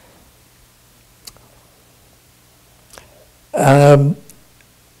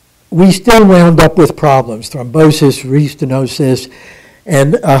 We still wound up with problems, thrombosis, restenosis,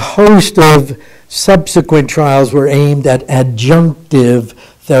 and a host of subsequent trials were aimed at adjunctive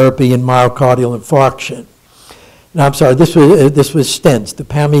therapy in myocardial infarction. Now, I'm sorry, this was stents, the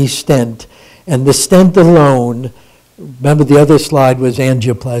PAMI stent, and the stent alone, remember the other slide was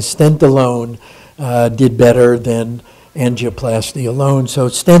angioplasty, stent alone did better than angioplasty alone, so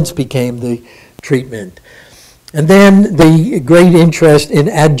stents became the treatment. And then the great interest in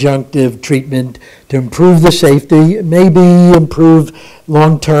adjunctive treatment to improve the safety, maybe improve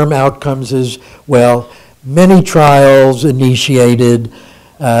long-term outcomes as well. Many trials initiated.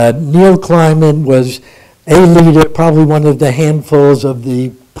 Neil Kleiman was a leader, probably one of the handfuls of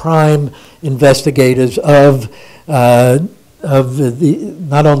the prime investigators of not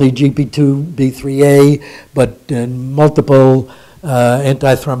only GP2B3A, but multiple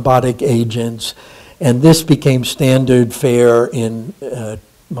antithrombotic agents. And this became standard fare in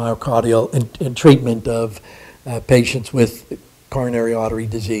myocardial in treatment of patients with coronary artery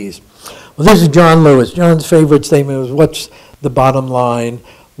disease. Well, this is John Lewis. John's favorite statement was, what's the bottom line?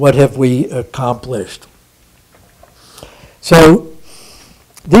 What have we accomplished? So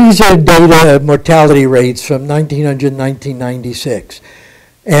these are data of mortality rates from 1900 and 1996.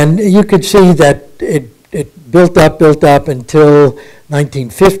 And you could see that it built up until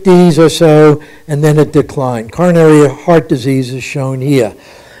 1950s or so, and then it declined. Coronary heart disease is shown here.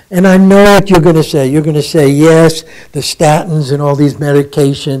 And I know what you're going to say. You're going to say, yes, the statins and all these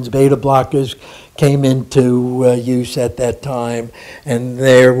medications, beta blockers, came into use at that time, and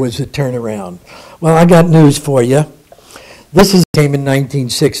there was a turnaround. Well, I got news for you. This came in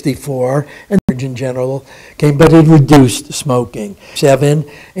 1964, and the Surgeon General came, but it reduced smoking. 7,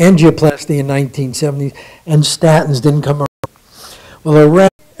 angioplasty in 1970, and statins didn't come around. Well,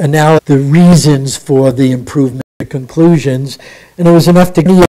 and now the reasons for the improvement, the conclusions, and it was enough to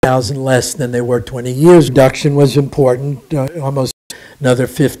 100,000 less than they were 20 years. Reduction was important, almost another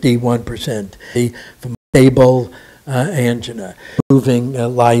 51%. From stable angina, improving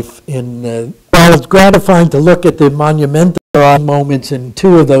life in. Well, it's gratifying to look at the monumental moments in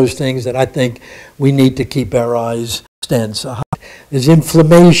two of those things that I think we need to keep our eyes stents. There's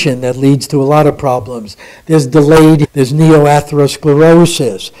inflammation that leads to a lot of problems. There's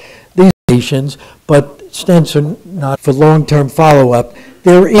neoatherosclerosis. These patients, but stents are not for long-term follow-up.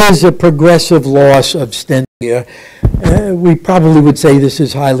 There is a progressive loss of stent here. We probably would say this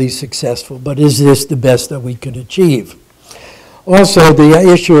is highly successful, but is this the best that we could achieve? Also, the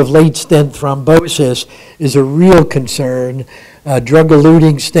issue of late stent thrombosis is a real concern.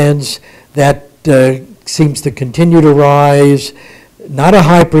 Drug-eluting stents, that seems to continue to rise. Not a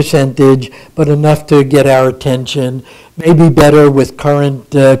high percentage, but enough to get our attention. Maybe better with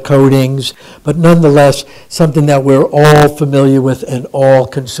current coatings, but nonetheless, something that we're all familiar with and all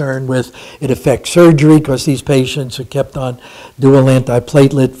concerned with. It affects surgery because these patients are kept on dual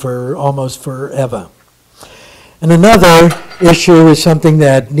antiplatelet for almost forever. And another issue is something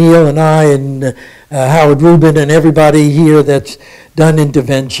that Neil and I and Howard Rubin and everybody here that's done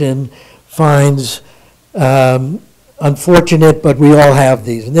intervention finds unfortunate, but we all have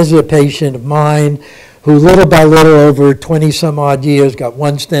these. And this is a patient of mine who little by little over 20 some odd years got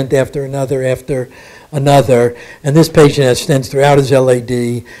one stent after another. And this patient has stents throughout his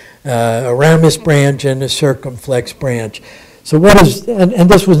LAD, a ramus branch and a circumflex branch. So what is, and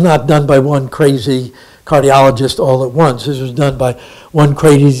this was not done by one crazy cardiologist all at once. This was done by one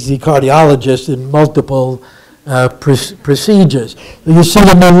crazy cardiologist in multiple procedures. You see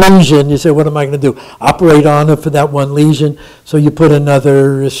a new lesion, you say, what am I going to do? Operate on it for that one lesion, so you put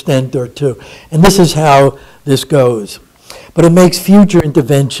another stent or two. And this is how this goes. But it makes future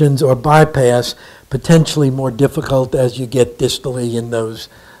interventions or bypass potentially more difficult as you get distally in those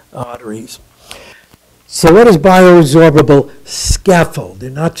arteries. So what is bioresorbable scaffold?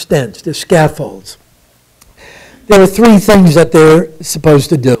 They're not stents, they're scaffolds. There are three things that they're supposed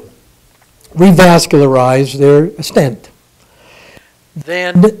to do. Revascularize their stent.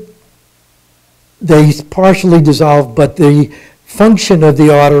 Then they partially dissolve, but the function of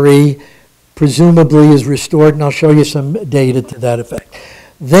the artery presumably is restored, and I'll show you some data to that effect.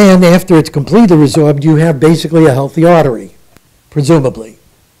 Then, after it's completely resorbed, you have basically a healthy artery, presumably.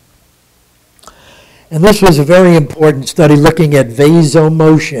 And this was a very important study looking at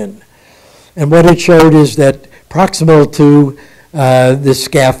vasomotion. And what it showed is that proximal to the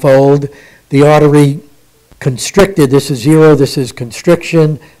scaffold, the artery constricted. This is zero, this is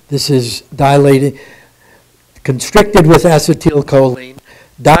constriction, this is dilated, constricted with acetylcholine,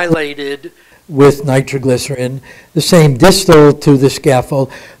 dilated with nitroglycerin, the same distal to the scaffold,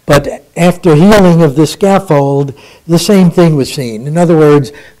 but after healing of the scaffold, the same thing was seen. In other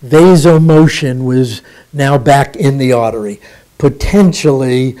words, vasomotion was now back in the artery,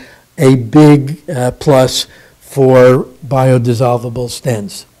 potentially a big plus for biodissolvable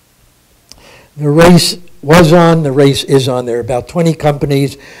stents. The race was on, the race is on. There are about 20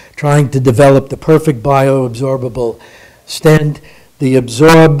 companies trying to develop the perfect bioabsorbable stent. The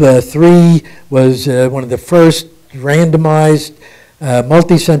Absorb 3 was one of the first randomized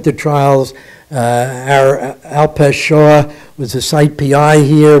multi-center trials. Our Alpesh Shah was the site PI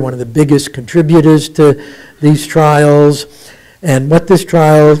here, one of the biggest contributors to these trials. And what this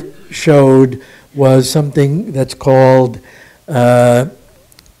trial showed was something that's called a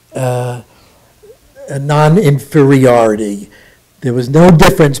non-inferiority. There was no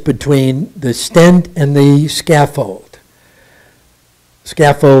difference between the stent and the scaffold.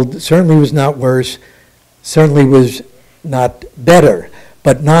 Scaffold certainly was not worse, certainly was not better,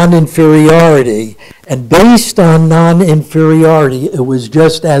 but non-inferiority. And based on non-inferiority, it was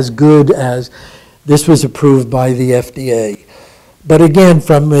just as good as this was approved by the FDA. But again,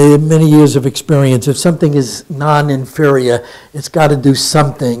 from many years of experience, if something is non-inferior, it's got to do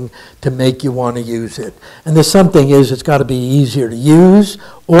something to make you want to use it. And the something is it's got to be easier to use,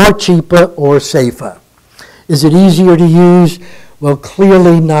 or cheaper, or safer. Is it easier to use? Well,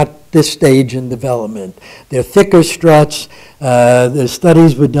 clearly not this stage in development. They're thicker struts. The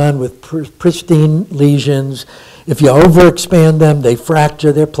studies were done with pristine lesions. If you overexpand them, they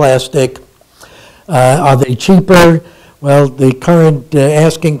fracture, they're plastic. Are they cheaper? Well, the current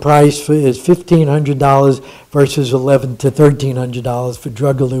asking price is $1,500 versus $1,100 to $1,300 for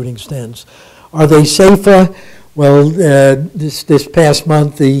drug-eluting stents. Are they safer? Well, this past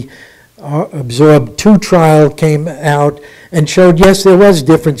month, the Absorb 2 trial came out and showed, yes, there was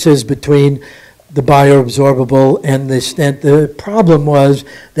differences between the bioabsorbable and the stent. The problem was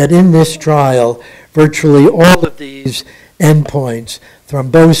that in this trial, virtually all of these endpoints,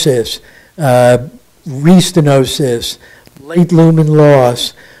 thrombosis, restenosis, late lumen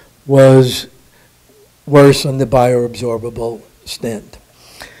loss was worse on the bioabsorbable stent.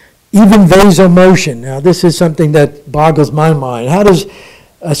 Even vasomotion. Now, this is something that boggles my mind. How does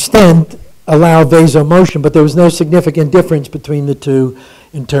a stent allow vasomotion? But there was no significant difference between the two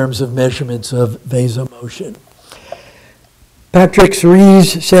in terms of measurements of vasomotion. Patrick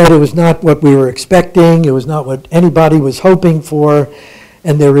Cerise said it was not what we were expecting. It was not what anybody was hoping for,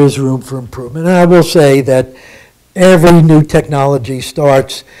 and there is room for improvement. And I will say that every new technology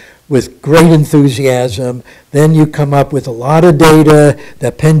starts with great enthusiasm. Then you come up with a lot of data.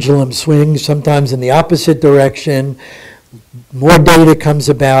 That pendulum swings sometimes in the opposite direction. More data comes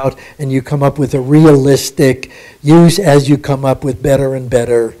about, and you come up with a realistic use as you come up with better and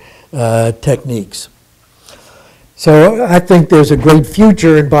better techniques. So I think there's a great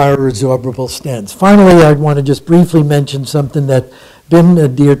future in bioresorbable stents. Finally, I want to just briefly mention something that's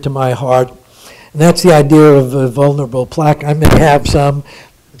been dear to my heart, and that's the idea of a vulnerable plaque. I may have some.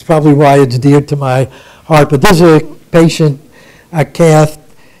 It's probably why it's dear to my heart. But there's a patient, a cath,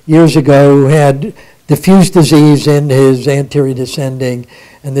 years ago who had diffuse disease in his anterior descending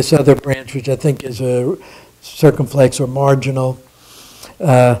and this other branch, which I think is a circumflex or marginal,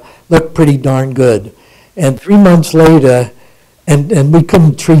 looked pretty darn good. And 3 months later, and we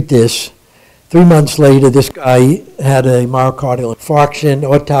couldn't treat this, 3 months later, this guy had a myocardial infarction.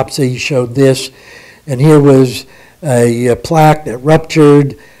 Autopsy showed this, and here was a plaque that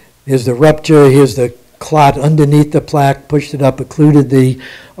ruptured. Here's the rupture, here's the clot underneath the plaque, pushed it up, occluded the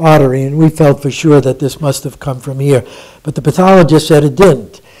artery, and we felt for sure that this must have come from here. But the pathologist said it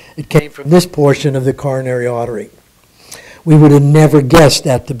didn't. It came from this portion of the coronary artery. We would have never guessed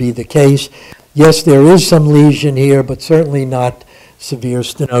that to be the case. Yes, there is some lesion here, but certainly not severe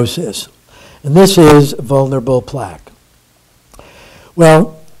stenosis. And this is vulnerable plaque.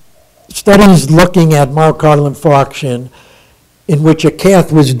 Well, studies looking at myocardial infarction in which a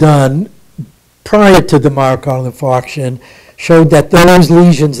cath was done prior to the myocardial infarction showed that those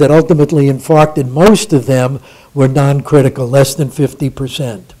lesions that ultimately infarcted, most of them were non-critical, less than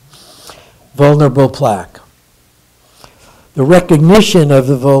 50%. Vulnerable plaque. The recognition of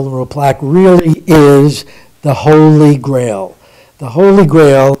the vulnerable plaque really is the holy grail. The holy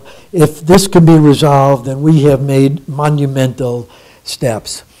grail, if this can be resolved, then we have made monumental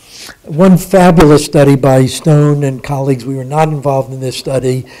steps. One fabulous study by Stone and colleagues, we were not involved in this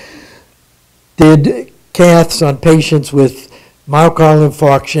study, did caths on patients with myocardial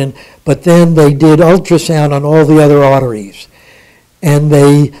infarction, but then they did ultrasound on all the other arteries. And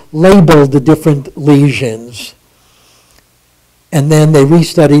they labeled the different lesions. And then they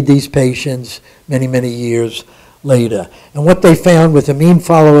restudied these patients many, many years later. And what they found with a mean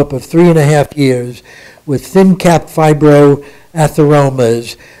follow-up of 3.5 years with thin-capped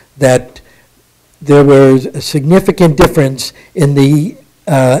fibroatheromas that there was a significant difference in the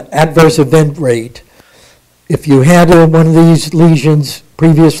adverse event rate. If you had one of these lesions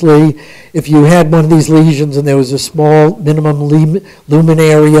previously, if you had one of these lesions and there was a small minimum lumen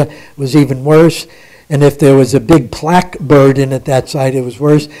area, it was even worse. And if there was a big plaque burden at that site, it was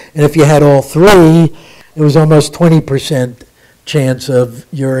worse. And if you had all three, it was almost 20% chance of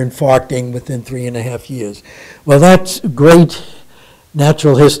your infarcting within 3.5 years. Well, that's great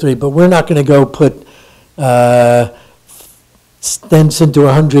natural history, but we're not going to go put stents into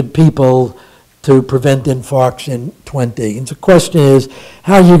 100 people to prevent infarcts in 20. And the question is,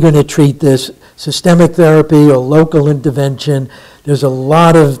 how are you going to treat this? Systemic therapy or local intervention? There's a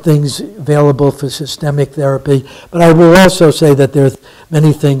lot of things available for systemic therapy, but I will also say that there's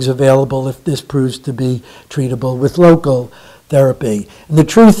many things available if this proves to be treatable with local therapy. And the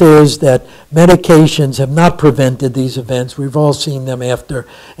truth is that medications have not prevented these events. We've all seen them after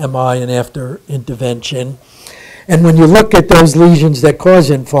MI and after intervention. And when you look at those lesions that cause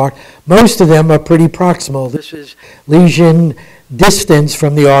infarct, most of them are pretty proximal. This is lesion distance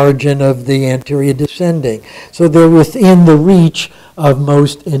from the origin of the anterior descending. So they're within the reach of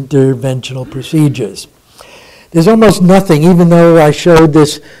most interventional procedures. There's almost nothing, even though I showed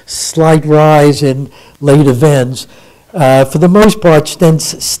this slight rise in late events, for the most part,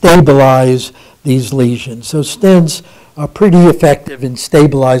 stents stabilize these lesions. So stents are pretty effective in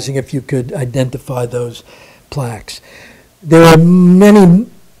stabilizing if you could identify those plaques. There are many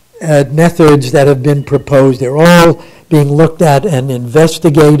methods that have been proposed. They're all being looked at and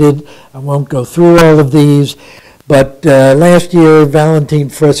investigated. I won't go through all of these, but last year, Valentin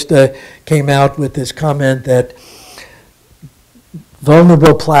Frusta came out with this comment that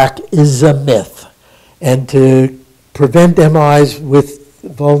vulnerable plaque is a myth, and to prevent MIs with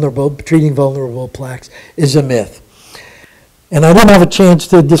treating vulnerable plaques is a myth. And I didn't have a chance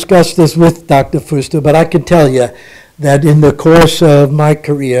to discuss this with Dr. Fuster, but I can tell you that in the course of my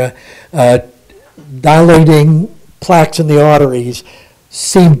career, dilating plaques in the arteries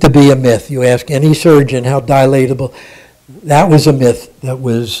seemed to be a myth. You ask any surgeon how dilatable, that was a myth that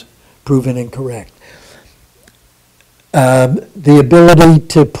was proven incorrect. The ability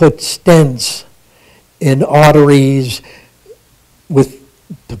to put stents in arteries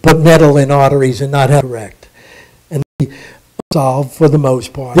to put metal in arteries and not have correct. And they solved for the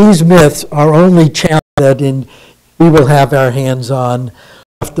most part. These myths are only challenged that we will have our hands on. We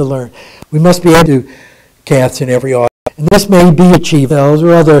have to learn. We must be able to do caths in every artery. And this may be achieved,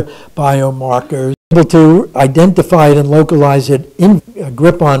 or other biomarkers, able to identify it and localize it,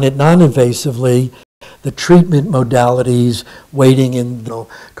 grip on it non-invasively, the treatment modalities waiting in the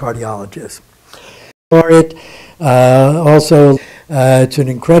cardiologists. For it, also, it's an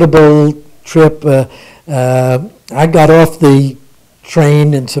incredible trip. I got off the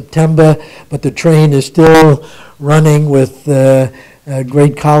train in September, but the train is still running with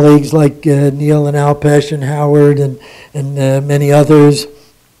great colleagues like Neil and Alpesh and Howard and many others.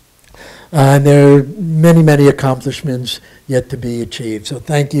 And there are many, many accomplishments yet to be achieved. So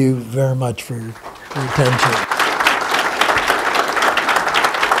thank you very much for your attention.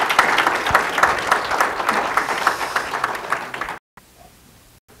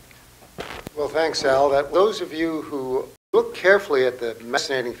 Well, thanks, Al. Those of you who look carefully at the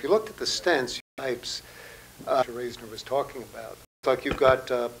fascinating, if you looked at the stents types Raizner was talking about, it's like you've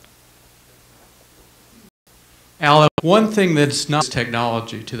got Al, one thing that's not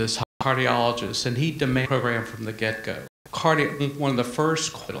technology to this cardiologist, and he demanded a program from the get-go. One of the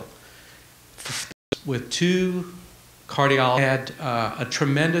first with two cardiologists had a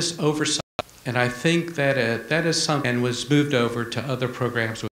tremendous oversight, and I think that that is something and was moved over to other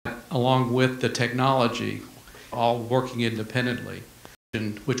programs along with the technology, all working independently,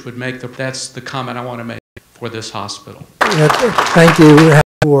 which would make that's the comment I want to make for this hospital. Yeah, thank you,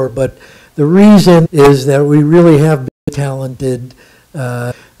 but the reason is that we really have been talented.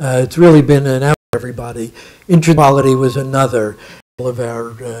 It's really been an out for everybody. Quality was another of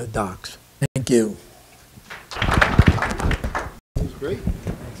our docs. Thank you. That's great. Thank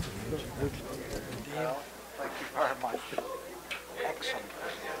you very much. Excellent.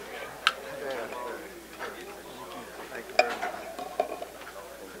 Thank you very much.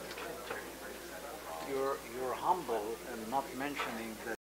 You're humble and not mentioning that